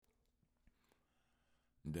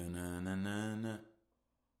Da-na-na-na-na.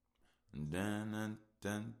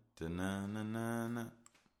 Da-na-dun-da-na-na-na.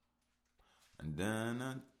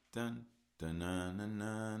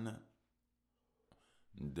 Da-na-dun-da-na-na-na.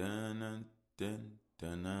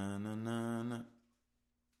 Da-na-dun-da-na-na-na.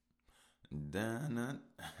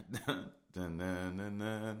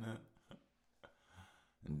 Da-na-dun-da-na-na-na.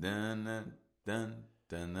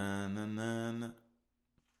 Da-na-dun-da-na-na-na.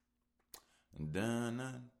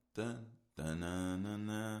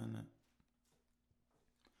 Da-na-dun-da-na-na-na.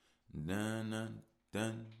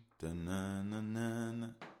 Da-na-dun-da-na-na-na.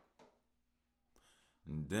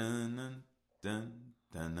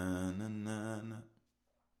 Da-na-dun-da-na-na-na.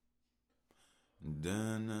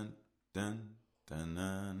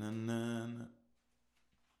 Da-na-dun-da-na-na-na.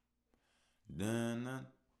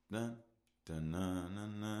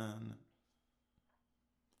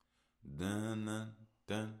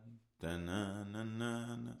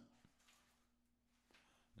 Da-na-dun-da-na-na-na.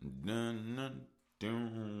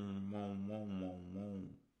 Da-na-dun-da-na-na-na.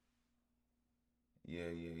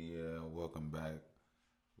 Yeah. Welcome back.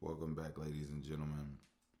 Welcome back, ladies and gentlemen.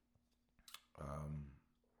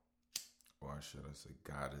 Or should I say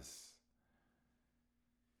goddess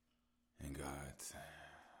and gods.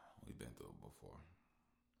 We've been through it before.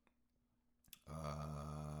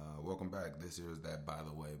 Welcome back. This is that By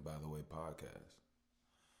the Way podcast.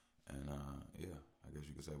 And yeah, I guess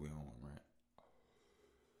you could say we on one, right?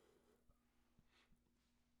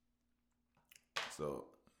 So,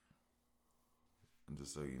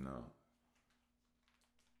 just so you know,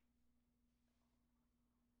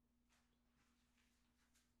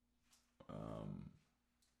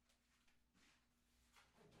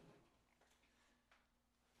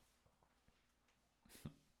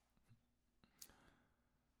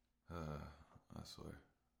 I swear.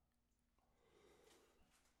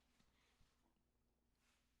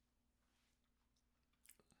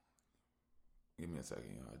 Give me a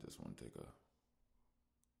second, y'all. I just want to take a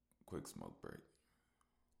quick smoke break.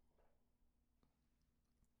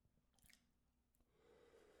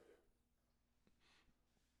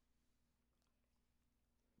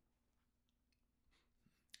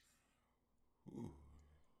 Ooh.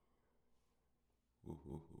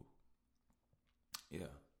 Yeah.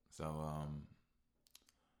 So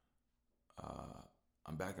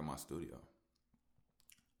I'm back in my studio.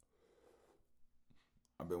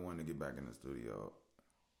 I've been wanting to get back in the studio,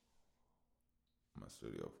 my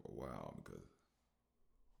studio, for a while because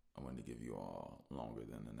I wanted to give you all longer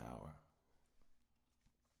than an hour.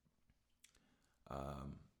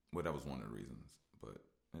 Well, that was one of the reasons, but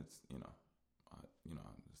it's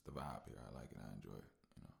it's the vibe here. I like it. I enjoy it.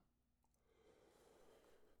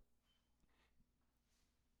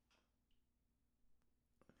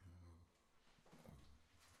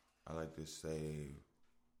 I like to say,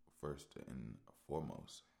 first and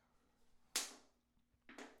foremost,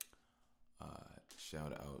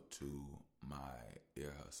 shout out to my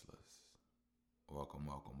ear hustlers. Welcome.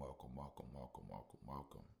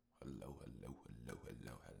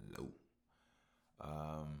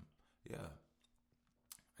 Hello. Yeah,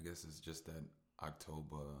 I guess it's just that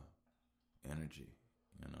October energy,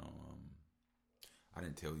 I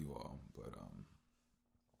didn't tell you all, but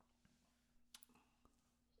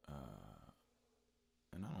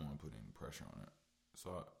and I don't want to put any pressure on it, so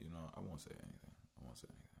I won't say anything.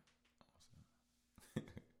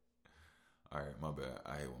 All right, my bad.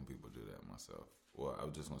 I hate when people do that myself. Well, I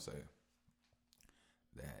was just gonna say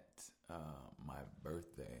that my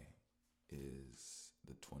birthday is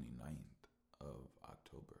the 29th of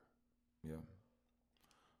October. Yeah,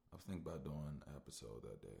 I was thinking about doing an episode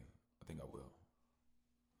that day. I think I will.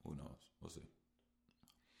 Who knows? We'll see.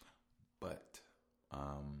 But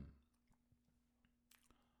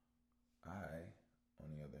I, on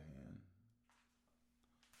the other hand,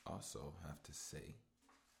 also have to say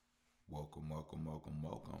welcome.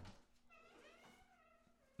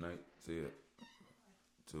 Night, see it.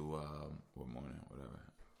 To what morning, whatever.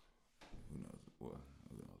 Who knows what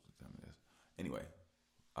time it is. Anyway,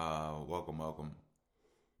 welcome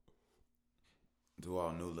to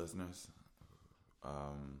all new listeners.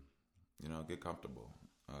 Get comfortable.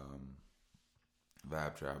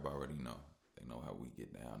 Vibe Tribe already know. They know how we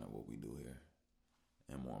get down and what we do here.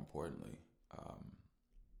 And more importantly,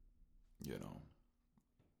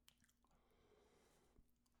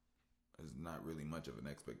 there's not really much of an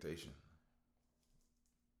expectation.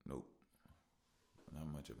 Nope. Not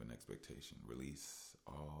much of an expectation. Release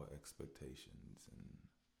all expectations and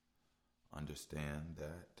understand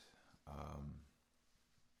that,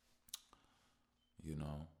 you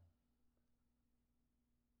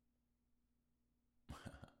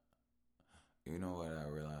know what I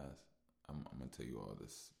realized? I'm gonna tell you all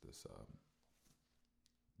this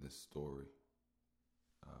story.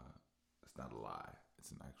 It's not a lie.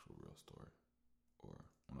 It's an actual real story. Or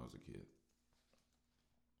when I was a kid.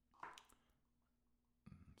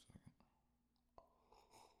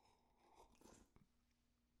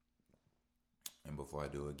 And before I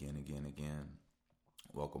do again,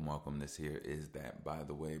 welcome. This here is that By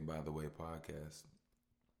the Way podcast.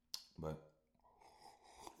 But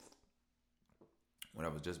what I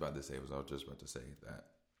was just about to say that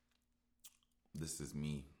this is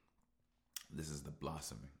me. This is the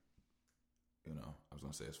blossoming. You know, I was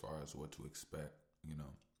going to say as far as what to expect, you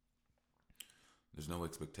know. There's no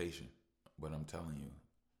expectation, but I'm telling you,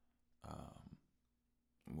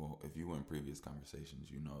 well, if you were in previous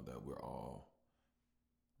conversations, you know that we're all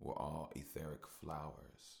etheric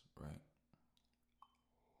flowers, right?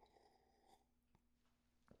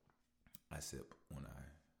 I sip when I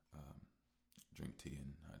drink tea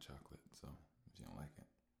and hot chocolate, so if you don't like it,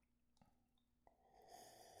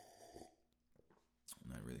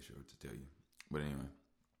 I'm not really sure what to tell you. But anyway,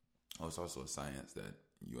 it's also a science that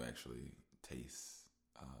you actually taste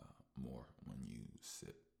more when you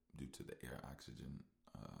sip due to the air oxygen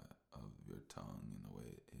of your tongue and the way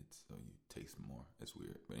it hits, so you taste more. It's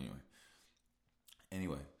weird, but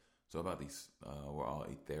anyway. So about these, we're all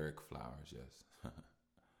etheric flowers, yes.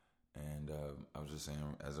 And I was just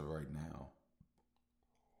saying, as of right now,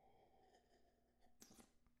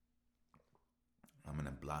 I'm in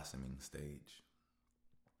a blossoming stage,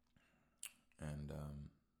 and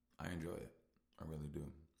I enjoy it. I really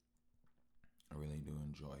do. I really do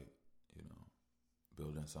enjoy it. You know,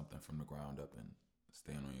 building something from the ground up and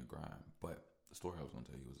staying on your grind. But the story I was going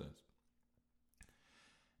to tell you was this.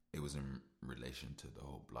 It was in relation to the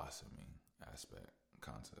whole blossoming aspect,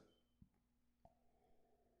 concept.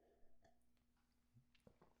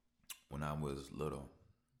 When I was little,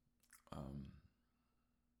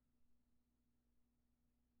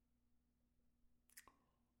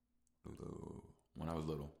 when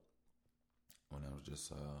I was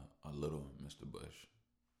just a little Mr. Bush.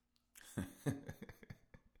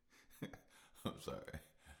 I'm sorry.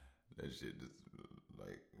 That shit just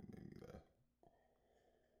like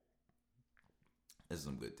it's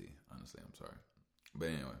some good tea, honestly. I'm sorry. But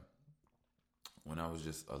anyway, when I was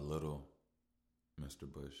just a little Mr.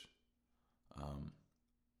 Bush,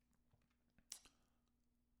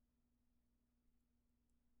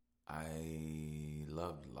 I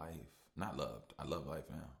loved life. Not loved. I love life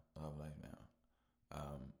now. I love life now.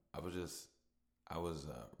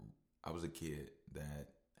 I was a kid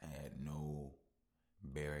that had no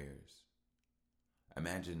barriers.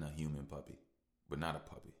 Imagine a human puppy, but not a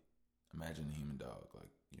puppy. Imagine a human dog.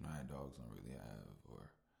 Like, you know how dogs don't really have,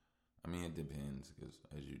 or, I mean, it depends, because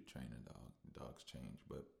as you train a dog, dogs change,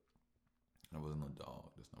 but I wasn't a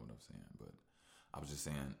dog. That's not what I'm saying. But I was just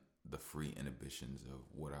saying the free inhibitions of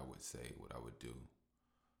what I would say, what I would do,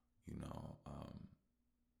 you know,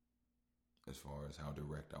 as far as how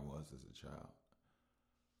direct I was as a child.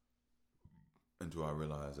 Until I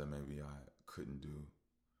realized that maybe I couldn't do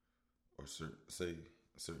or say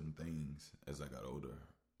certain things as I got older,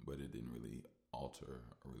 but it didn't really alter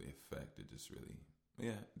or really affect. It just really,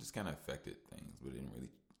 it just kind of affected things, but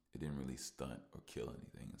it didn't really stunt or kill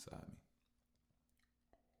anything inside me.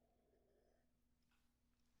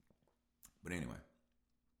 But anyway,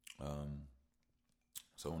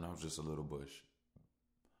 so when I was just a little bush,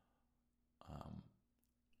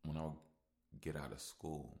 when I would get out of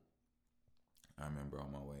school, I remember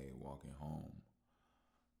on my way walking home,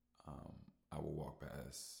 I would walk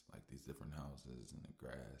past like these different houses and the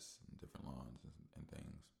grass and different lawns and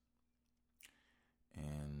things.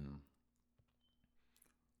 And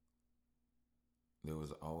there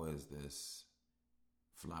was always this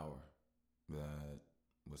flower that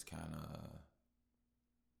was kind of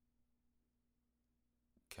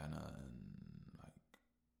like,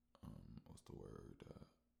 what's the word?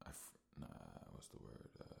 What's the word?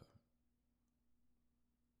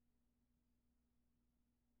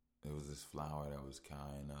 It was this flower that was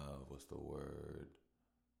kind of, what's the word?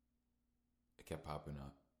 It kept popping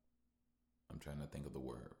up. I'm trying to think of the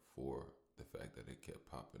word for the fact that it kept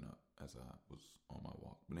popping up as I was on my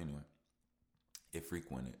walk. But anyway, it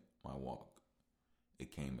frequented my walk.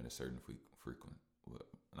 It came at a certain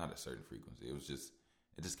not a certain frequency. It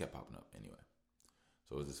just kept popping up anyway.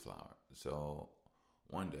 So it was this flower. So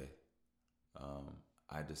one day,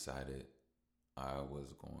 I decided I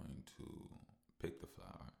was going to pick the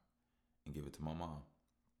flower and give it to my mom.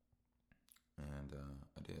 And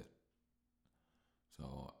I did.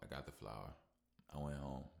 So I got the flower. I went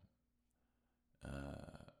home,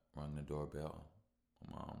 rung the doorbell.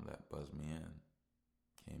 My mom buzzed me in,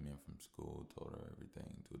 came in from school, told her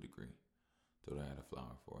everything to a degree. Told her I had a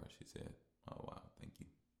flower for her. She said, "Oh wow, thank you."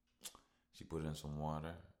 She put it in some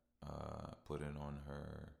water, put it on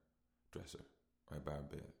her dresser, right by her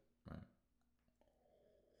bed. Right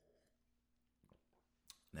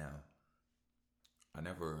now, I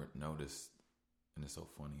never noticed, and it's so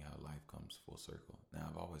funny how life comes full circle. Now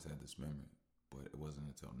I've always had this memory, but it wasn't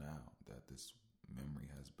until now that this memory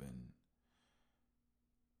has been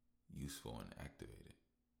useful and activated.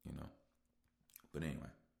 You know. But anyway,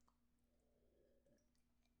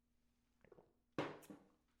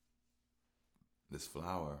 this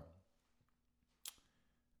flower,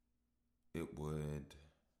 it would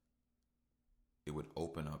it would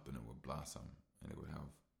open up and it would blossom, and it would have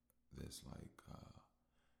this like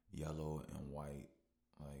yellow and white,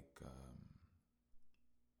 like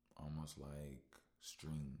almost like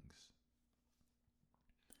strings,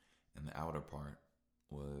 and the outer part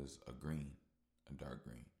was a green, a dark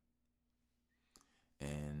green.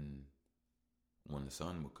 And when the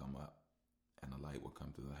sun would come up and the light would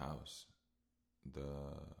come through the house, the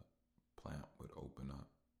plant would open up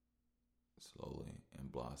slowly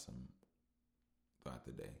and blossom throughout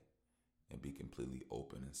the day and be completely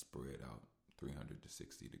open and spread out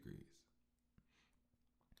 360 degrees.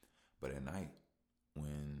 But at night,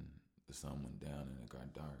 when the sun went down and it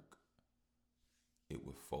got dark, it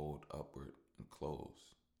would fold upward and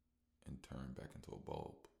close and turn back into a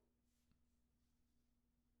bulb.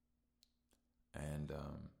 And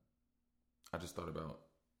I just thought about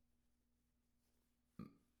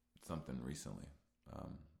something recently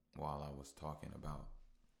while I was talking about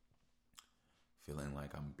feeling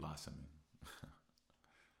like I'm blossoming.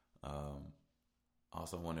 I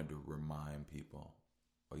also wanted to remind people,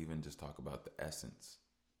 or even just talk about the essence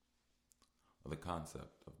or the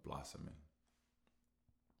concept of blossoming,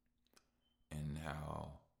 and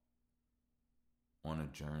how on a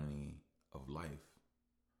journey of life,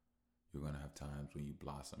 you're going to have times when you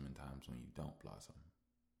blossom and times when you don't blossom.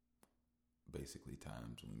 Basically,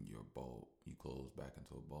 times when you're a bulb, you close back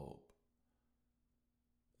into a bulb.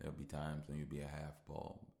 There'll be times when you'll be a half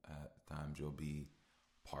bulb. At times you'll be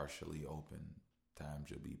partially open. Times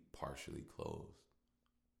you'll be partially closed.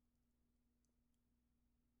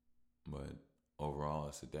 But overall,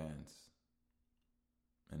 it's a dance.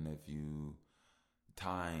 And if you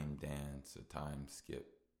time dance or time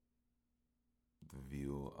skip the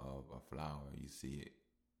view of a flower, you see it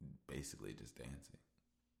basically just dancing.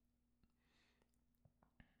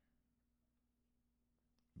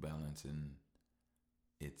 Balancing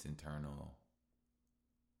its internal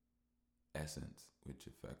essence, which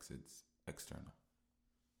affects its external.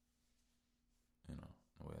 You know,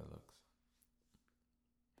 the way it looks.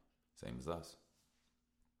 Same as us.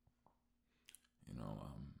 You know,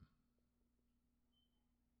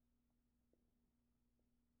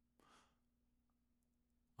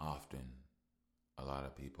 often a lot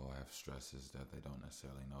of people have stresses that they don't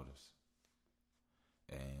necessarily notice.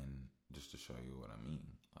 And just to show you what I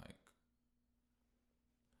mean, like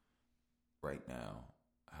right now,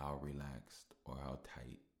 how relaxed or how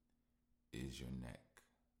tight is your neck,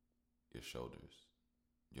 your shoulders,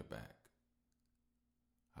 your back?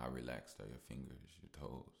 How relaxed are your fingers, your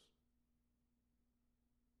toes?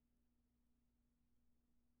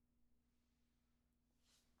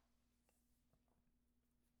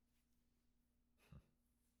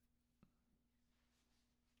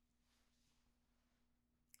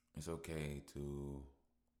 It's okay to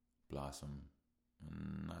blossom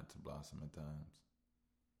and not to blossom at times.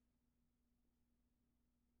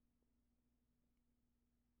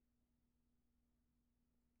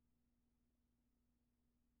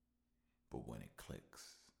 But when it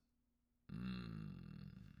clicks,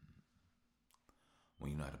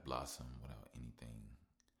 when you know how to blossom without anything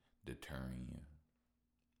deterring you,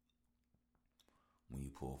 when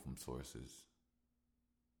you pull from sources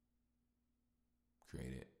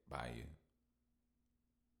created by you,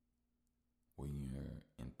 when you're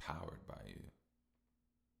empowered by you,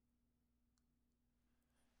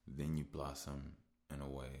 then you blossom in a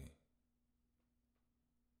way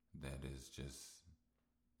that is just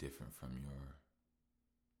different from your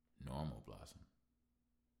normal blossom.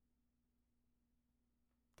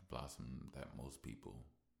 The blossom that most people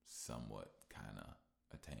somewhat kind of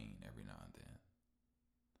attain every now and then.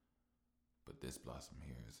 But this blossom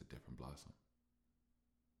here is a different blossom.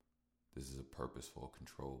 This is a purposeful,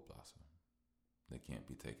 controlled blossom that can't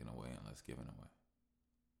be taken away unless given away.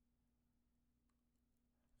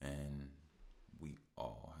 And we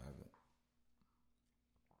all have it.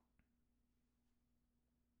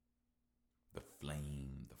 The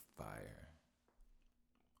flame, the fire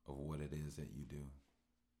of what it is that you do.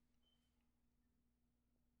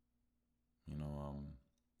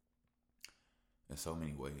 in so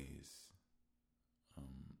many ways,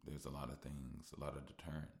 there's a lot of things, a lot of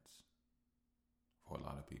deterrents for a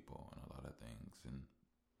lot of people and a lot of things. And,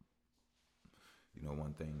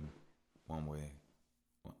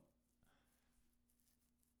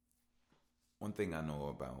 one thing I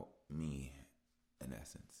know about me, in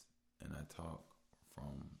essence, and I talk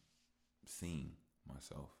from seeing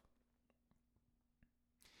myself,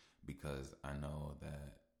 because I know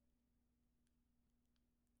that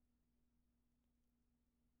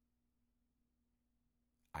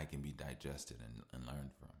I can be digested and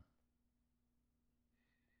learned from.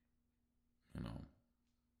 You know,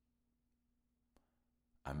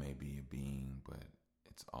 I may be a being, but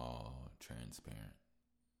it's all transparent.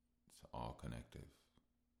 It's all connective.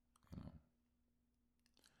 You know,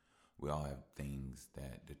 we all have things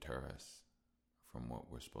that deter us from what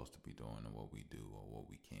we're supposed to be doing or what we do or what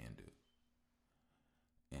we can do.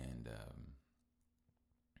 And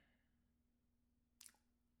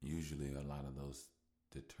usually a lot of those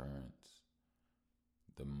deterrents,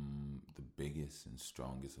 the biggest and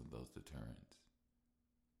strongest of those deterrents,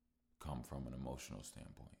 come from an emotional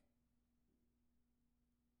standpoint.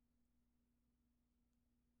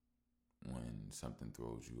 When something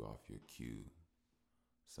throws you off your cue,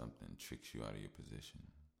 something tricks you out of your position,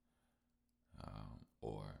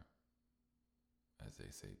 or, as they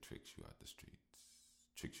say, tricks you out the streets.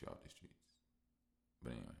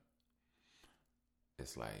 But anyway,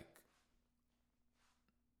 it's like,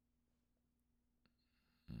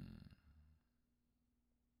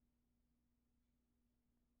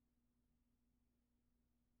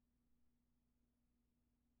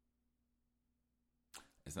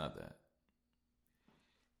 it's not that.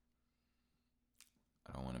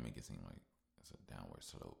 I don't want to make it seem like it's a downward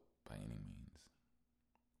slope by any means.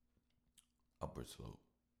 Upward slope.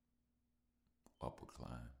 Upward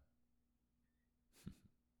climb.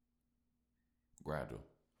 Gradual.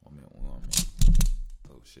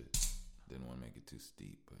 Oh shit. Didn't want to make it too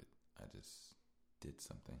steep, but I just did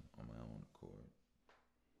something on my own accord.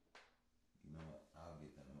 You know what? I'll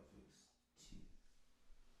get that fixed. Cheap.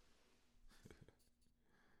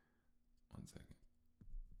 1 second.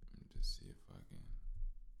 Let me just see if I can.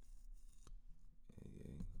 Okay.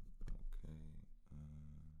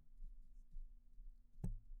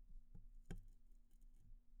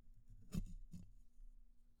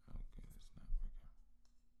 Okay, that's not working.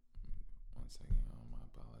 1 second, y'all. My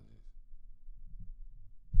apologies.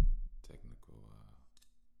 Technical.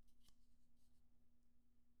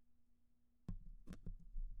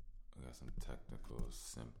 We got some technical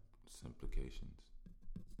simplifications.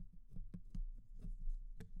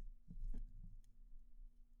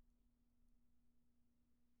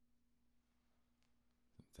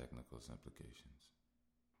 Technical simplifications.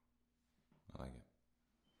 I like it.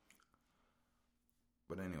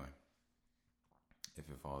 But anyway, if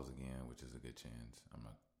it falls again, which is a good chance, I'm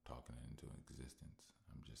not talking it into existence.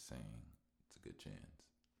 I'm just saying it's a good chance.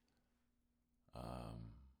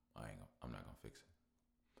 I'm not gonna fix it.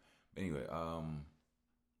 But anyway,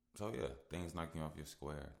 so yeah, things knocking you off your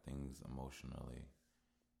square, things emotionally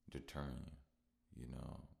deterring you. You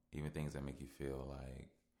know, even things that make you feel like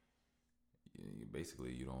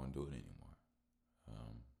basically you don't want to do it anymore.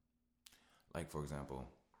 Like, for example,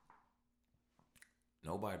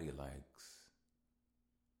 nobody likes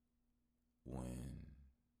when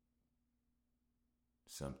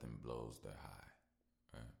something blows their high,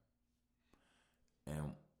 right?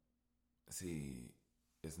 And see,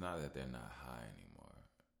 it's not that they're not high anymore.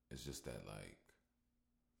 It's just that, like,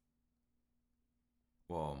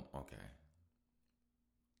 well, okay.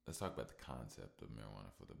 Let's talk about the concept of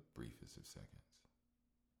marijuana for the briefest of seconds.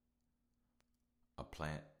 A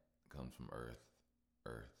plant comes from earth.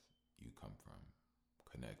 Earth, you come from.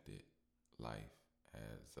 Connected. Life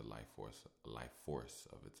has a life force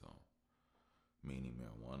of its own. Meaning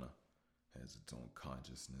marijuana has its own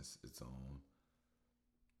consciousness, its own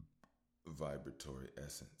vibratory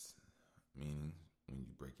essence. Meaning, when you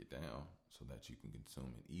break it down so that you can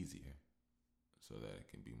consume it easier, so that it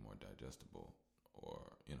can be more digestible,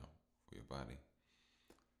 or, for your body,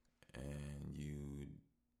 and you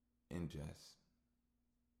ingest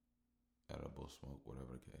edible smoke,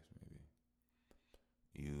 whatever the case may be,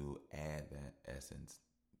 you add that essence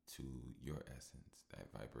to your essence,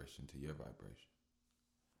 that vibration to your vibration.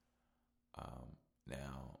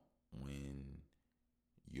 Now, when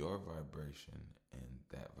your vibration and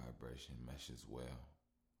that vibration meshes well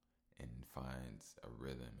and finds a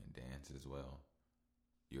rhythm and dances well,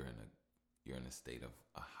 you're in a state of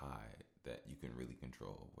a high that you can really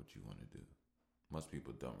control what you want to do. Most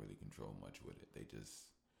people don't really control much with it. They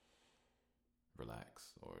just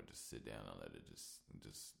relax or just sit down and let it just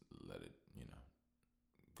let it,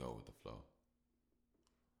 go with the flow.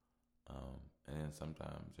 And then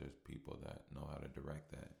sometimes there's people that know how to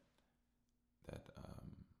direct that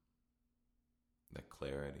that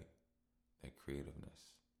clarity, that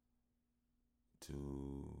creativeness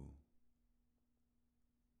to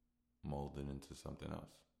mold it into something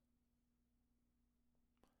else.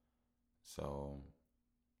 So,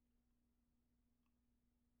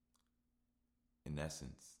 in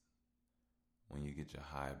essence, when you get your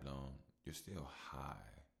high blown, you're still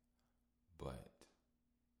high, but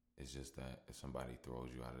it's just that if somebody throws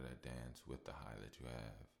you out of that dance with the high that you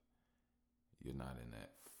have, you're not in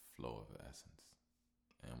that flow of essence.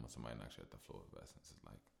 And when somebody knocks you at the flow of essence, it's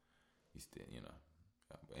like you still,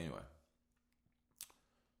 Yeah, but anyway,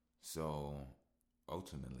 so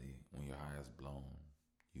ultimately, when your high is blown,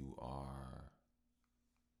 you are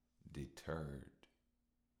deterred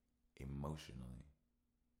emotionally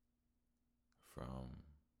from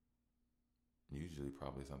usually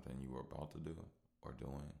probably something you were about to do or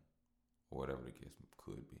doing or whatever the case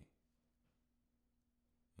could be.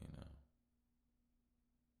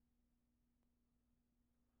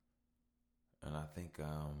 And I think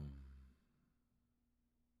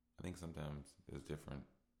sometimes there's different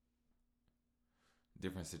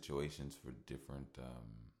situations for different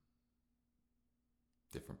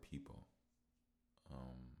people.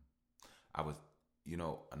 I was,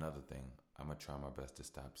 another thing, I'm gonna try my best to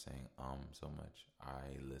stop saying so much.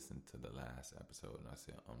 I listened to the last episode and I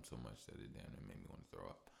said so much that it damn near made me want to throw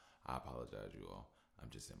up. I apologize, you all. I'm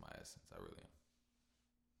just in my essence. I really am.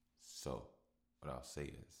 So, what I'll say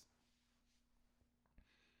is,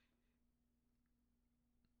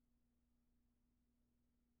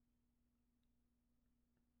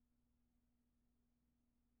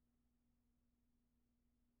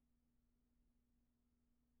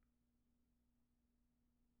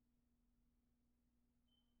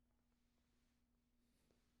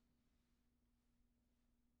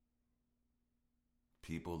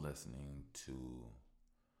 people listening to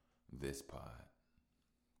this pod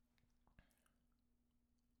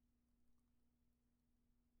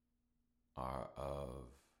are of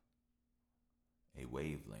a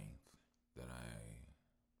wavelength that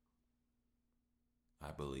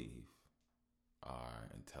I believe are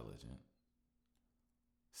intelligent,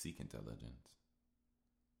 seek intelligence,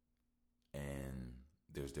 and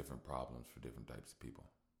there's different problems for different types of people.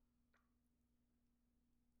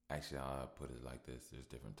 Actually, I'll put it like this. There's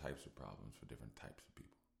different types of problems for different types of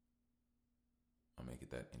people. I'll make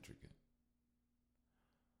it that intricate.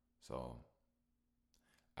 So,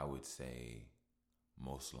 I would say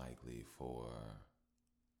most likely for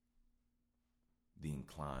the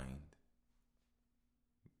inclined,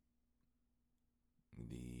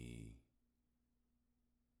 the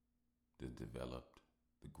developed,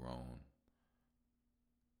 the grown,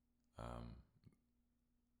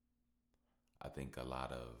 I think a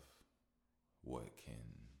lot of what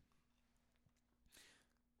can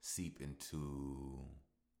seep into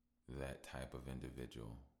that type of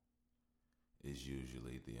individual is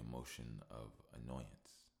usually the emotion of annoyance.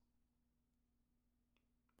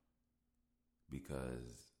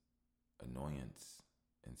 Because annoyance,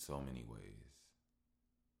 in so many ways,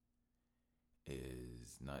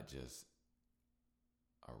 is not just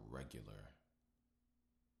a regular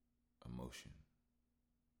emotion.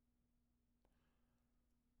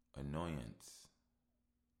 Annoyance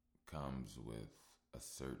comes with a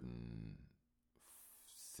certain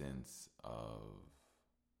sense of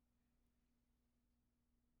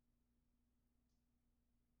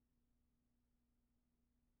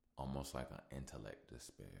almost like an intellect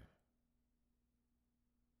despair.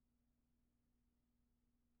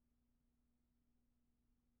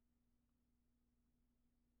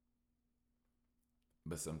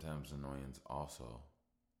 But sometimes annoyance also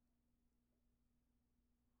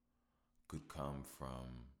could come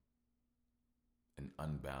from an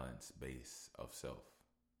unbalanced base of self.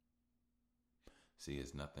 See,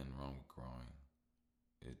 there's nothing wrong with growing.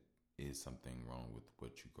 It is something wrong with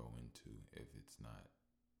what you grow into if it's not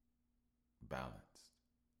balanced.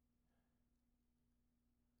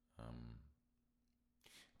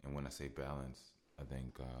 And when I say balance, I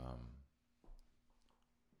think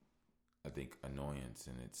annoyance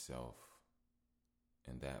in itself,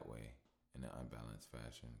 in that way, in an unbalanced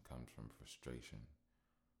fashion, comes from frustration,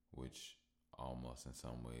 which almost in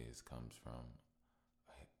some ways comes from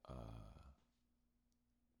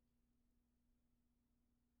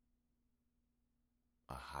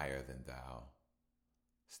a higher than thou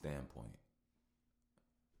standpoint.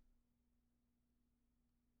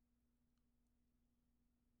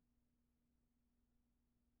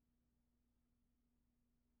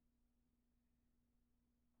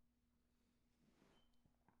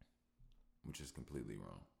 which is completely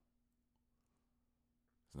wrong.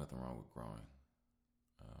 There's nothing wrong with growing.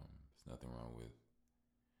 There's nothing wrong with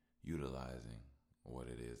utilizing what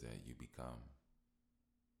it is that you become.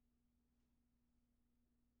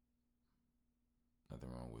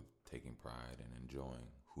 Nothing wrong with taking pride and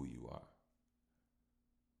enjoying who you are.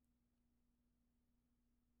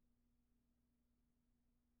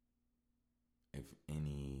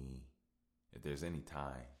 If there's any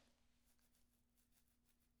time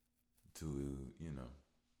to,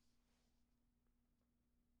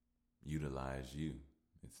 utilize you,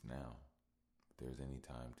 it's now. If there's any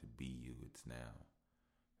time to be you, it's now.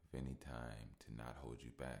 If any time to not hold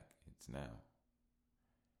you back, it's now.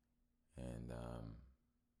 And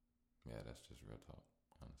yeah, that's just real talk,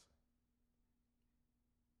 honestly.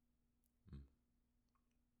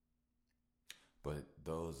 But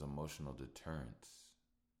those emotional deterrents,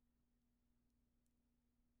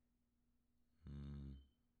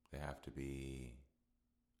 they have to be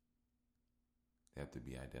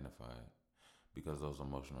identified, because those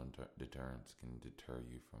emotional deterrents can deter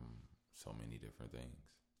you from so many different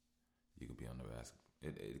things. You could be on the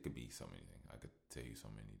it could be so many things. I could tell you so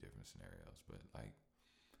many different scenarios, but like,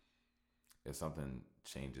 if something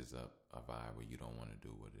changes up a vibe where you don't want to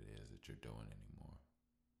do what it is that you're doing anymore,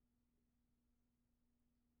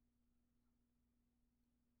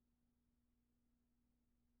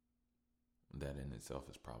 that in itself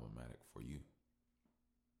is problematic for you.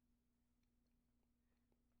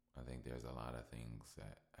 I think there's a lot of things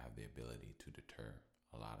that have the ability to deter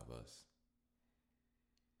a lot of us,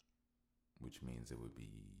 which means it would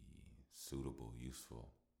be suitable,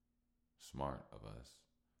 useful, smart of us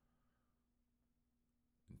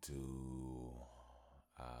to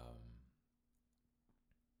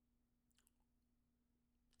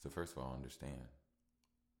first of all understand.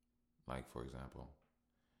 Like, for example,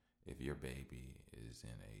 if your baby is in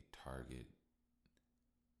a Target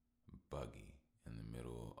buggy in the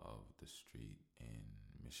middle of the street in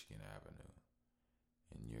Michigan Avenue,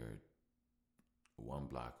 and you're one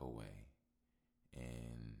block away,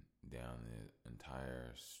 and down the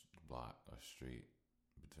entire block or street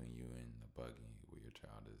between you and the buggy where your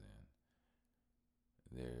child is in,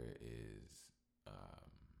 there is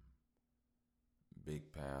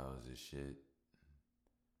big piles of shit,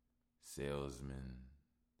 salesmen,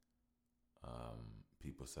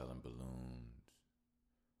 people selling balloons,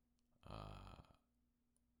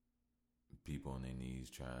 people on their knees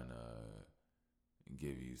trying to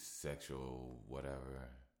give you sexual whatever.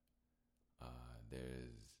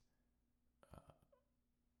 There's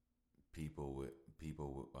people with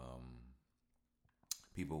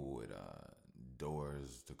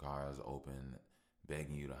doors to cars open,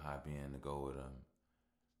 begging you to hop in to go with them.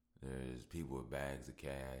 There's people with bags of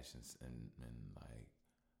cash and like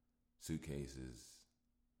suitcases,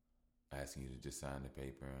 asking you to just sign the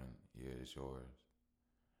paper and yeah, it's yours.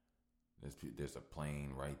 There's a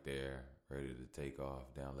plane right there ready to take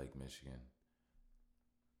off down Lake Michigan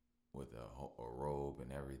with a robe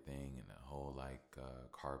and everything, and a whole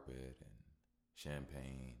carpet and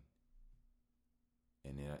champagne,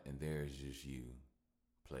 and there's just you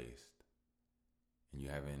placed, and you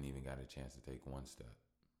haven't even got a chance to take one step.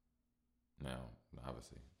 Now,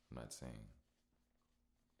 obviously, I'm not saying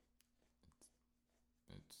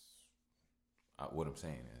what I'm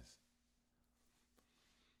saying is,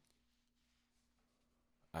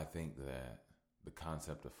 I think that the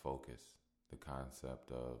concept of focus, the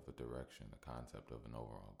concept of a direction, the concept of an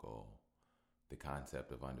overall goal, the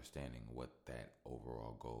concept of understanding what that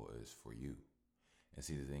overall goal is for you. And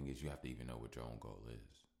see, the thing is, you have to even know what your own goal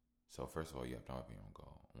is. So first of all, you have to have your own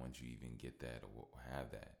goal. Once you even get that or have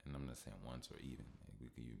that, and I'm not saying once or even, we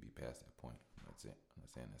could even be past that point. That's it. I'm not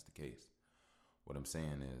saying that's the case. What I'm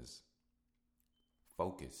saying is,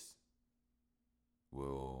 focus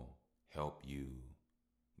will help you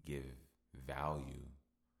give value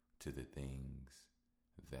to the things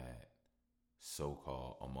that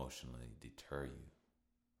so-called emotionally deter you,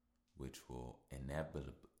 which will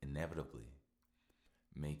inevitably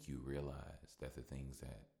make you realize that the things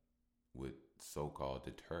that would so-called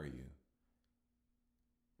deter you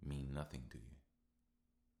mean nothing to you.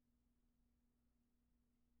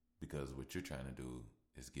 Because what you're trying to do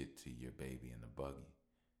is get to your baby in the buggy.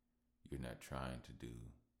 You're not trying to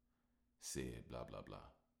do said blah, blah, blah.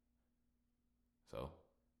 So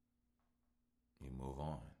you move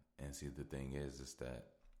on. And see, the thing is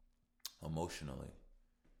that emotionally,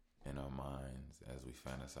 in our minds, as we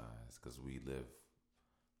fantasize, because we live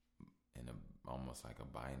in almost like a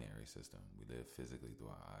binary system. We live physically through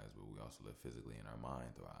our eyes, but we also live physically in our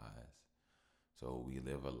mind through our eyes. So we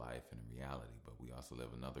live a life in reality, but we also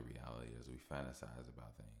live another reality as we fantasize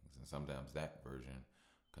about things. And sometimes that version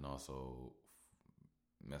can also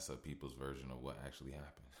mess up people's version of what actually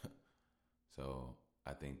happened. So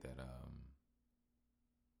I think that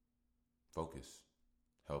focus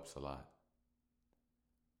helps a lot.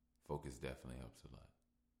 Focus definitely helps a lot.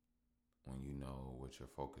 When you know what you're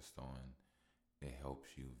focused on, it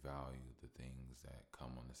helps you value the things that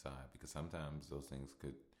come on the side, because sometimes those things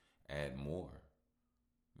could add more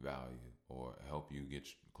value or help you get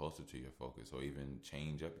closer to your focus, or even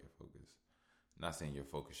change up your focus. Not saying your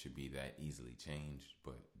focus should be that easily changed,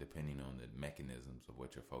 but depending on the mechanisms of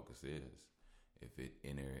what your focus is, if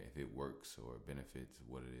it works or benefits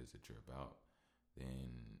what it is that you're about,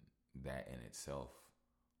 then that in itself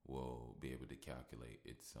will be able to calculate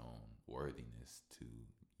its own worthiness to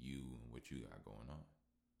you and what you got going on.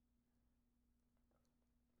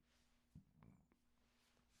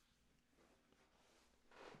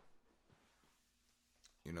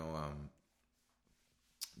 You know,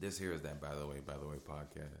 this here is that by the way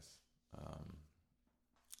podcast,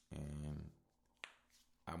 and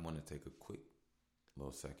I want to take a quick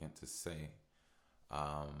little second to say,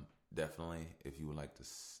 definitely, if you would like to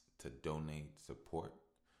donate support,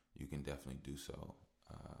 you can definitely do so.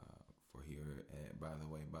 For here at By the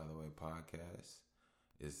Way podcast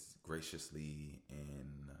is graciously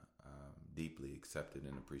and deeply accepted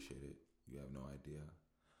and appreciated. You have no idea.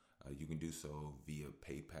 You can do so via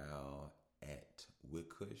PayPal at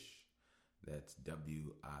Wickush. That's WICKUSH.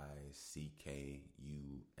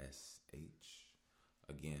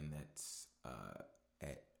 Again, that's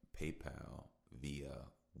at PayPal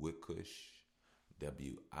via Wickush.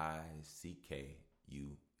 WICKUSH.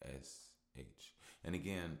 And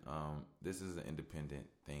again, this is an independent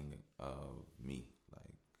thing of me.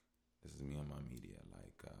 Like, this is me on my media.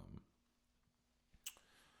 Like,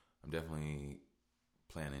 I'm definitely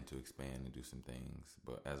planning to expand and do some things,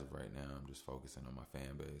 but as of right now, I'm just focusing on my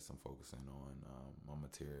fan base. I'm focusing on my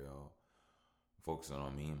material, focusing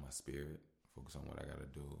on me and my spirit, focus on what I got to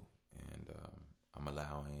do, and I'm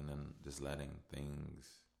allowing and just letting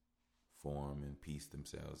things form and piece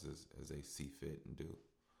themselves as they see fit and do.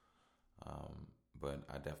 But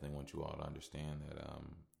I definitely want you all to understand that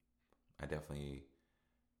I definitely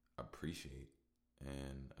appreciate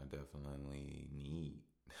and I definitely need.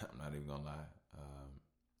 I'm not even gonna lie.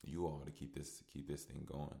 You all to keep this thing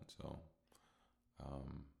going. So,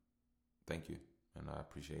 thank you, and I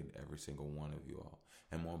appreciate every single one of you all.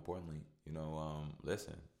 And more importantly,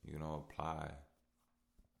 listen, apply.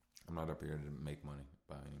 I'm not up here to make money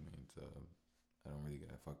by any means. I don't really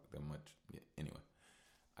get a fuck that much. Yeah, anyway,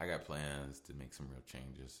 I got plans to make some real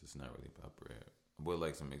changes. It's not really about bread. I would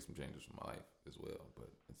like to make some changes for my life as well,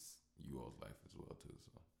 but it's you all's life as well too.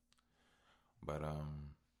 So, but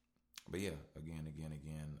yeah, again.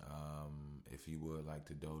 If you would like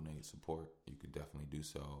to donate support, you could definitely do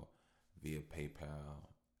so via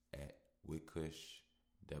PayPal at Wickush,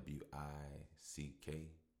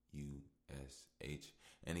 WICKUSH.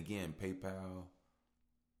 And again, PayPal,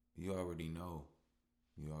 you already know.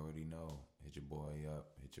 Hit your boy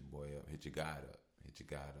up. Hit your guide up.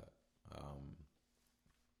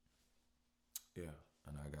 Yeah,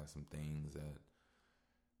 and I got some things that,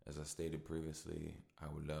 as I stated previously, I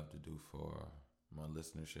would love to do for my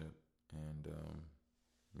listenership. And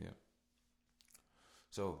yeah.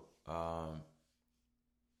 So, and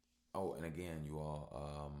again, you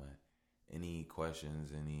all, any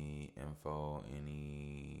questions, any info,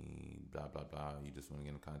 any blah, blah, blah, you just want to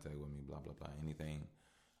get in contact with me, blah, blah, blah, anything,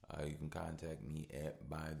 you can contact me at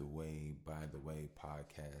bytheway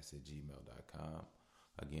podcast@gmail.com.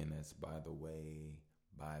 Again, that's bytheway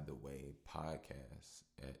podcast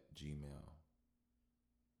 @gmail.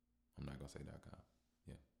 I'm not going to say .com.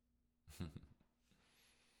 Yeah.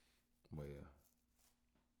 But yeah.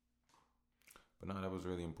 But no, that was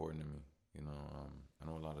really important to me. I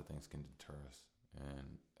know a lot of things can deter us,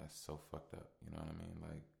 and that's so fucked up. You know what I mean?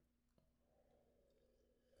 Like,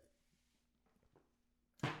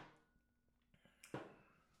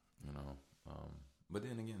 but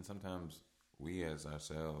then again, sometimes we as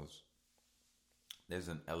ourselves, there's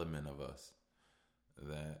an element of us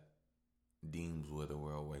that deems whether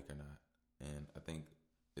we're awake or not. And I think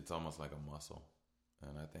it's almost like a muscle.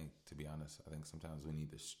 And I think, to be honest, sometimes we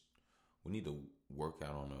need to work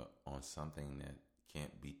out on something that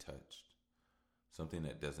can't be touched, something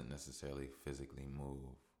that doesn't necessarily physically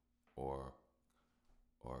move or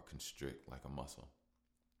constrict like a muscle.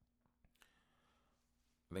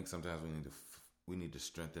 I think sometimes we need to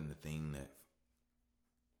strengthen the thing that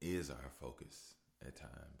is our focus at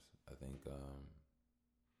times. I think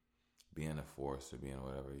being a force or being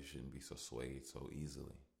whatever, you shouldn't be so swayed so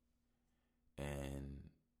easily. And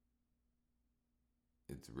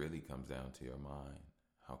it really comes down to your mind.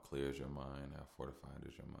 How clear is your mind? How fortified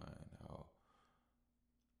is your mind?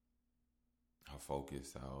 How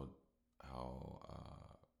focused? How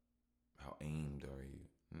aimed are you?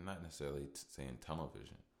 Not necessarily saying tunnel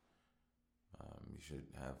vision. You should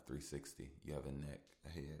have 360. You have a neck, a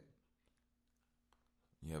head.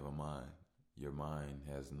 You have a mind. Your mind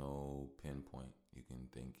has no pinpoint. You can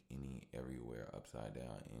think everywhere, upside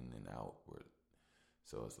down, in and outward.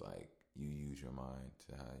 So it's like you use your mind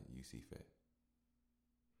to how you see fit,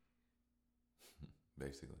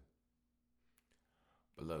 basically.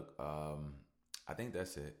 But look, I think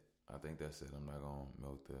that's it. I'm not gonna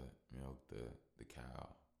milk the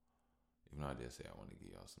cow. Even though I did say I want to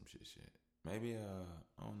give y'all some shit. Maybe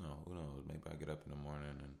I don't know. Who knows? Maybe I get up in the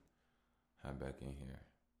morning and hop back in here.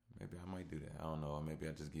 Maybe I might do that. I don't know. Or maybe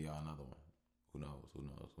I just give y'all another one. Who knows?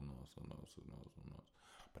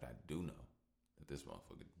 But I do know that this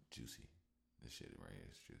motherfucker juicy. This shit right here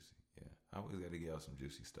is juicy. Yeah, I always got to give y'all some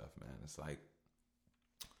juicy stuff, man. It's like,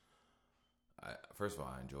 first of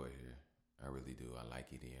all, I enjoy it here. I really do. I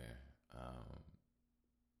like it here.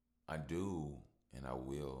 I do, and I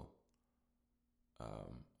will.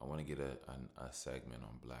 I want to get a segment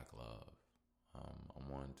on Black love. I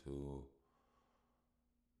want to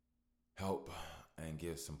help and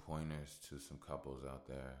give some pointers to some couples out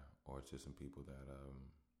there, or to some people that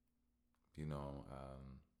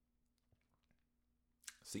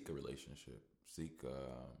seek a relationship, seek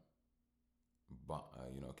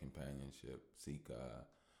companionship, seek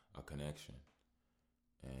a connection,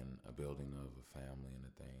 and a building of a family and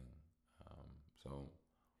a thing. So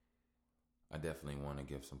I definitely want to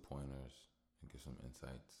give some pointers and give some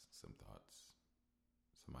insights, some thoughts,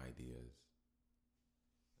 some ideas,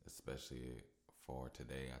 especially for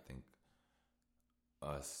today. I think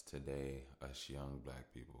us today, us young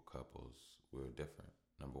Black people, couples, we're different.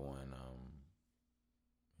 Number one,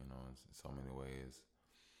 in so many ways,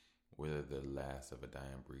 we're the last of a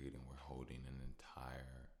dying breed, and we're holding an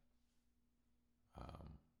entire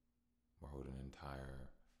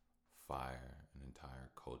fire, an entire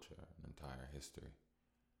culture, an entire history.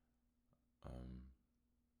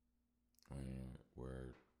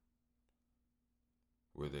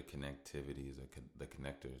 We're the connectivities, the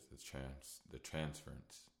connectors, the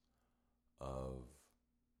transference of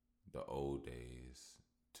the old days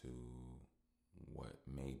to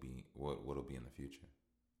what'll be in the future,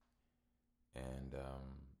 and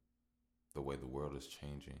the way the world is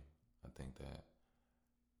changing. I think that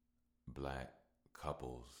Black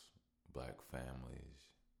couples, Black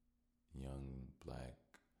families, young Black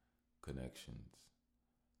connections,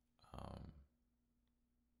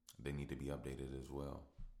 they need to be updated as well.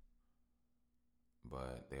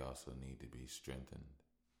 But they also need to be strengthened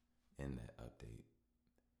in that update.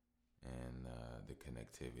 And the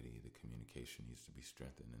connectivity, the communication needs to be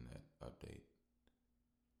strengthened in that update.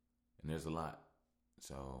 And there's a lot.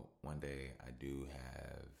 So one day I do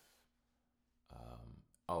have...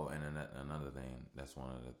 and another thing, that's one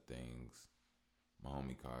of the things my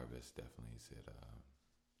homie Carvis definitely said,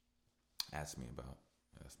 asked me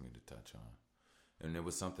to touch on. And it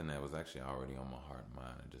was something that was actually already on my heart and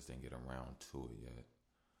mind. I just didn't get around to it yet.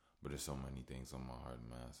 But there's so many things on my heart and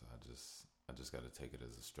mind, so I just got to take it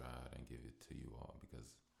as a stride and give it to you all,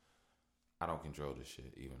 because I don't control this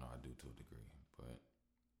shit, even though I do to a degree. But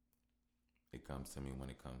it comes to me when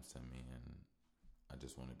it comes to me, and I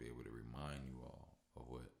just want to be able to remind you all of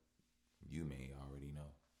what you may already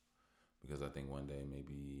know. Because I think one day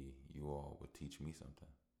maybe you all would teach me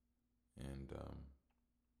something. And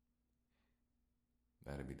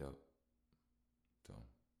that'd be dope. So,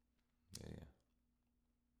 yeah.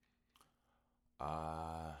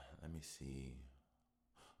 Let me see.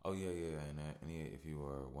 Oh, yeah. And if you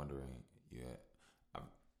were wondering, yeah, I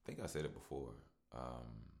think I said it before.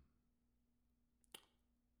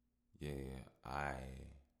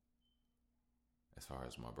 As far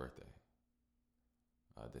as my birthday,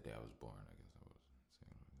 the day I was born, I guess I was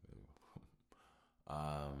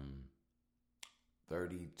saying.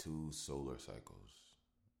 32 solar cycles.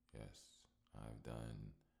 Yes, I've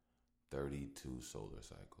done 32 solar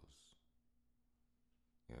cycles.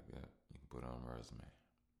 Yep. You can put it on a resume.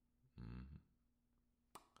 Mm-hmm.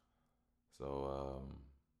 So,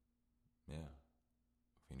 yeah.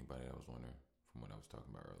 If anybody that was wondering from what I was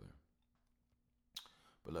talking about earlier.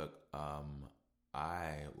 But look,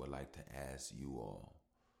 I would like to ask you all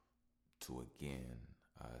to again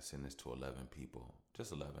send this to 11 people.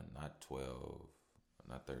 Just 11, not 12,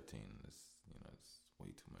 not 13. It's way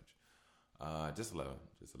too much. Just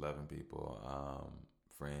 11 people.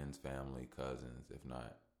 friends, family, cousins, if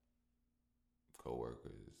not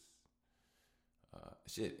coworkers.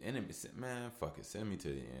 Enemies, man, fuck it. Send me to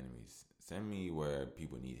the enemies. Send me where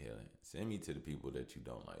people need healing. Send me to the people that you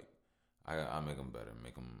don't like. I'll make them better.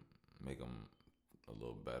 Make them a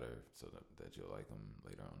little better so that you'll like them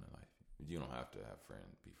later on in life. You don't have to be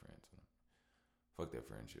friends with them. Fuck that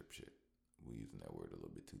friendship shit. We're using that word a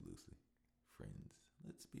little bit too loosely. Friends.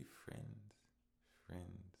 Let's be friends.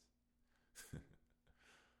 Friends.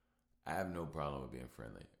 I have no problem with being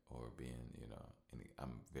friendly or being,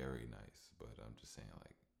 I'm very nice, but I'm just saying,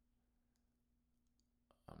 like,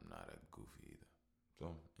 I'm not a goofy either.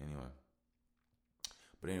 So,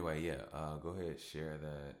 anyway, yeah, go ahead, share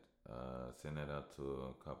that, send that out to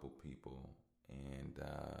a couple people, and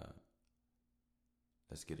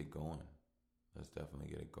let's get it going. Let's definitely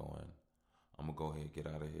get it going. I'm gonna go ahead and get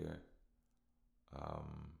out of here.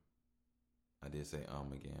 I did say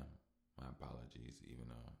again. My apologies, even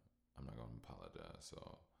though I'm not gonna apologize.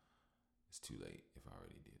 So it's too late if I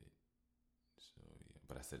already did it. So yeah,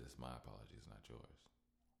 but I said it's my apologies, not yours.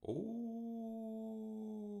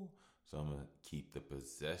 Oh, so I'm gonna keep the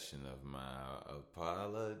possession of my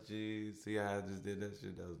apologies. See how I just did that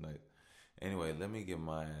shit? That was nice. Anyway, let me get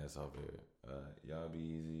my ass off here. Y'all be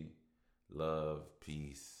easy. Love,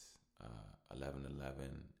 peace.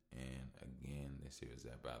 11:11, and again, this here is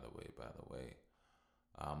that. By the way,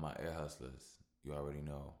 my air hustlers. You already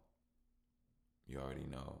know.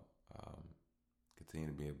 Continue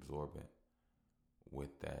to be absorbent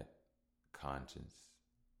with that conscience.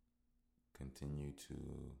 Continue to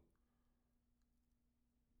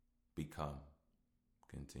become.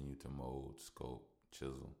 Continue to mold, sculpt,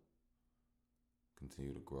 chisel.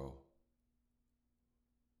 Continue to grow.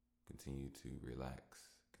 Continue to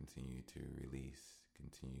relax. Continue to release.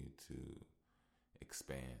 Continue to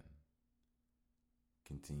expand.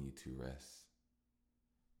 Continue to rest.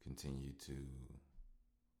 Continue to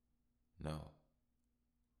know.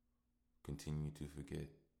 Continue to forget.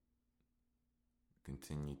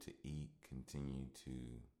 Continue to eat. Continue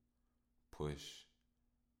to push.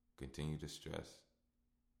 Continue to stress.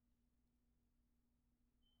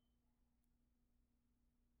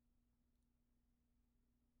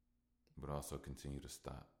 But also continue to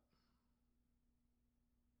stop.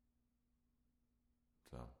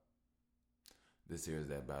 So, this here is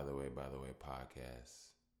that By the Way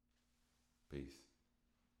podcast. Peace.